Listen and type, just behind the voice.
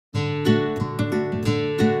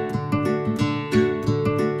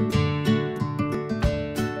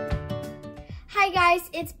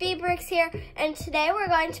it's B-Bricks here, and today we're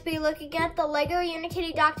going to be looking at the Lego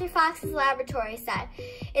Unikitty Dr. Fox's Laboratory set.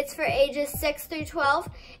 It's for ages 6 through 12.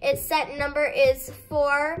 Its set number is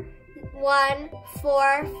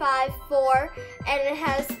 41454, and it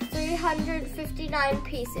has 359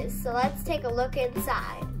 pieces. So let's take a look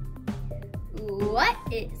inside. What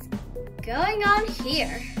is going on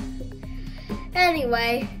here?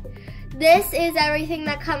 Anyway, this is everything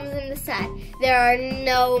that comes in the set. There are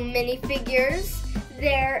no minifigures.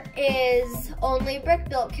 There is only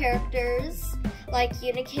brick-built characters like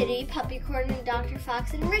Unikitty, Puppycorn, and Dr.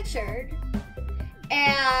 Fox and Richard.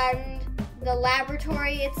 And the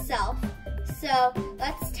laboratory itself. So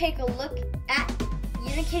let's take a look at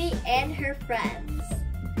Unikitty and her friends.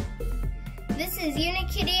 This is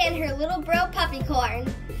Unikitty and her little bro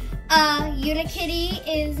Puppycorn. Unikitty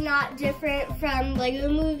is not different from Lego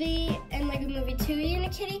Movie and Lego Movie 2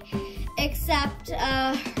 Unikitty, except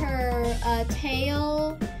her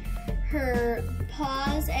tail, her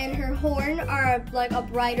paws, and her horn are like a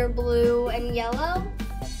brighter blue and yellow.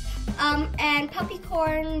 And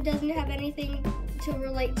Puppycorn doesn't have anything to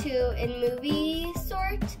relate to in movie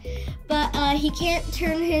sort, but he can't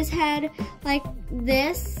turn his head like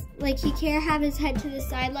this. Like he can't have his head to the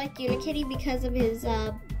side like Unikitty because of his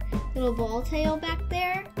little ball tail back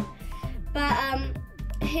there. But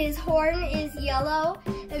his horn is yellow,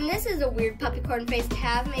 and this is a weird Puppycorn face to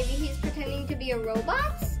have. Maybe he's pretending to be a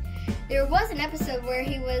robot. There was an episode where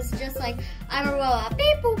he was just like, I'm a robot.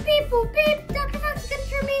 Beep, boop, beep, boop, beep. Dr. Fox is gonna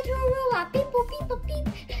turn me into a robot. Beep, boop, beep, boop, beep.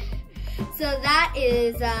 So that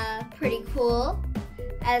is pretty cool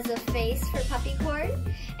as a face for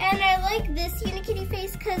Puppycorn. And I like this Unikitty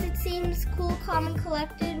face because it seems cool, calm, and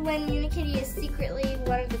collected when Unikitty is secretly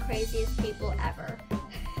one of the craziest people ever.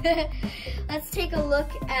 Let's take a look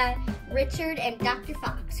at Richard and Dr.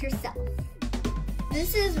 Fox herself.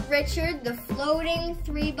 This is Richard, the floating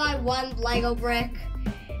 3x1 Lego brick,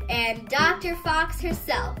 and Dr. Fox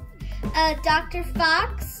herself. Dr.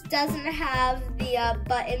 Fox doesn't have the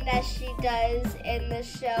button that she does in the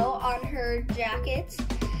show on her jacket,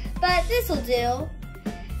 but this'll do.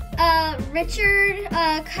 Richard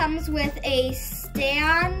comes with a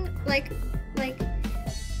stand, like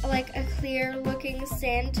a clear looking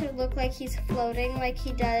stand to look like he's floating like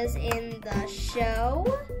he does in the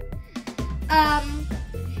show.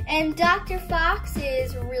 And Dr. Fox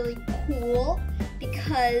is really cool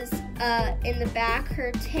because in the back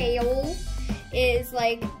her tail is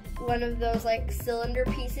like one of those like cylinder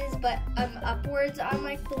pieces, but upwards on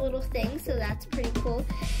like the little thing, so that's pretty cool.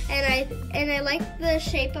 And I like the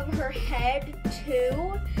shape of her head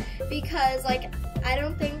too, because like I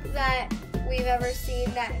don't think that we've ever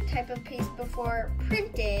seen that type of piece before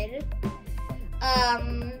printed.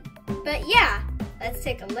 But yeah, let's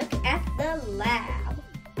take a look at the lab.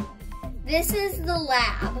 This is the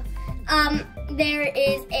lab. There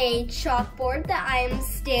is a chalkboard that I'm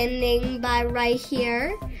standing by right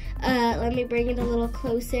here. Let me bring it a little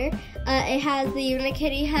closer. It has the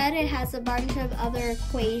Unikitty head. It has a bunch of other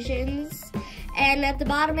equations. And at the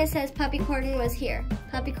bottom it says Puppycorn was here.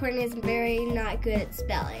 Puppycorn is very not good at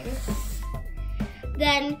spelling.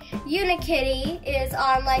 Then Unikitty is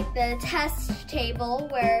on like the test table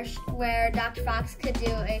where Dr. Fox could do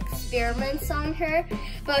experiments on her.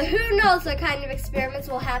 But who knows what kind of experiments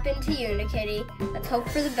will happen to Unikitty. Let's hope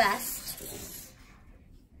for the best.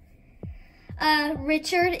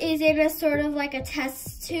 Richard is in a sort of like a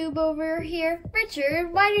test tube over here.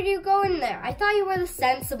 Richard, why did you go in there? I thought you were the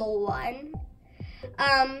sensible one.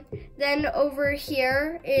 Then over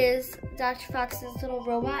here is Dr. Fox's little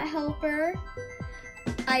robot helper.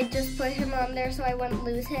 I just put him on there so I wouldn't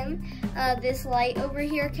lose him. This light over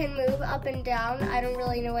here can move up and down. I don't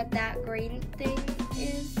really know what that green thing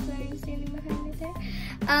is that I'm standing behind it there.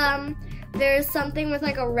 There's something with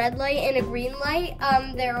like a red light and a green light.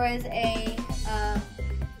 There was an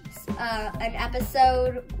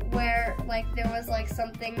episode where like there was like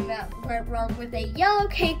something that went wrong with a yellow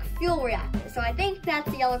cake fuel reactor. So I think that's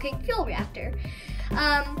the yellow cake fuel reactor.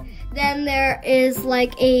 Then there is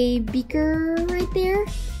like a beaker right there.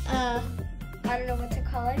 I don't know what to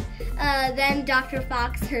call it. Then Dr.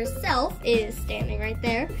 Fox herself is standing right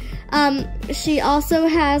there. She also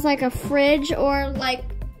has like a fridge or like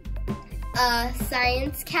a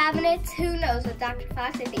science cabinet. Who knows with Dr.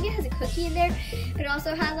 Fox? I think it has a cookie in there. It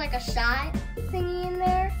also has like a shot thingy in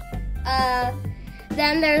there.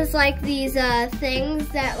 Then there's like these things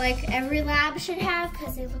that like every lab should have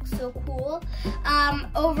because they look so cool.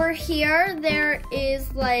 Over here there is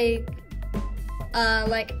like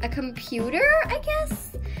a computer, I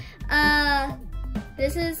guess.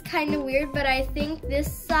 This is kind of weird, but I think this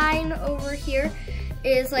sign over here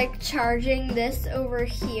is like charging this over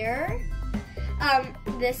here.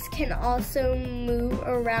 This can also move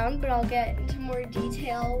around, but I'll get into more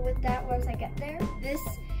detail with that once I get there. This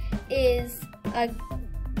is like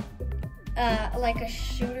a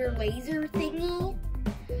shooter laser thingy.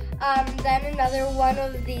 Then another one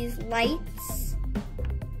of these lights.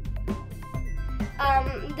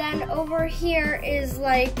 Then over here is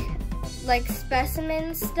like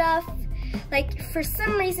specimen stuff. Like, for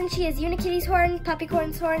some reason, she has Unikitty's horn,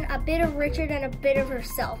 Puppycorn's horn, a bit of Richard, and a bit of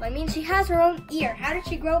herself. I mean, she has her own ear. How did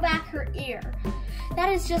she grow back her ear? That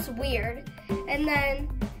is just weird. And then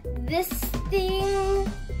this thing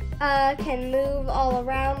can move all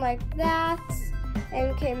around like that,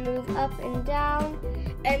 and can move up and down.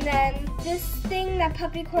 And then this thing that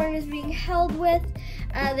Puppycorn is being held with,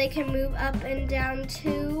 they can move up and down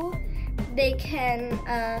too. They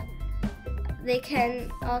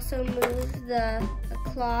can also move the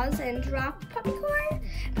claws and drop Puppycorn.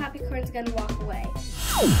 Puppycorn's gonna walk away.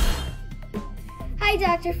 Hi,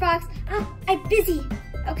 Dr. Fox. I'm busy.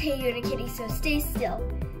 Okay, Unikitty, so stay still.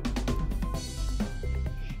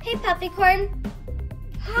 Hey, Puppycorn.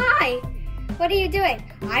 Hi. What are you doing?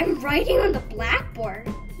 I'm writing on the blackboard.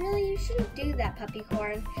 Really, you shouldn't do that,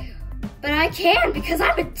 Puppycorn. But I can because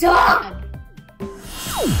I'm a dog.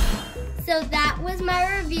 So that was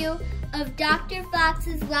my review of Dr.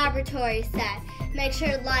 Fox's laboratory set. Make sure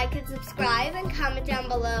to like and subscribe and comment down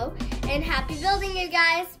below. And happy building, you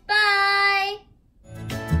guys. Bye!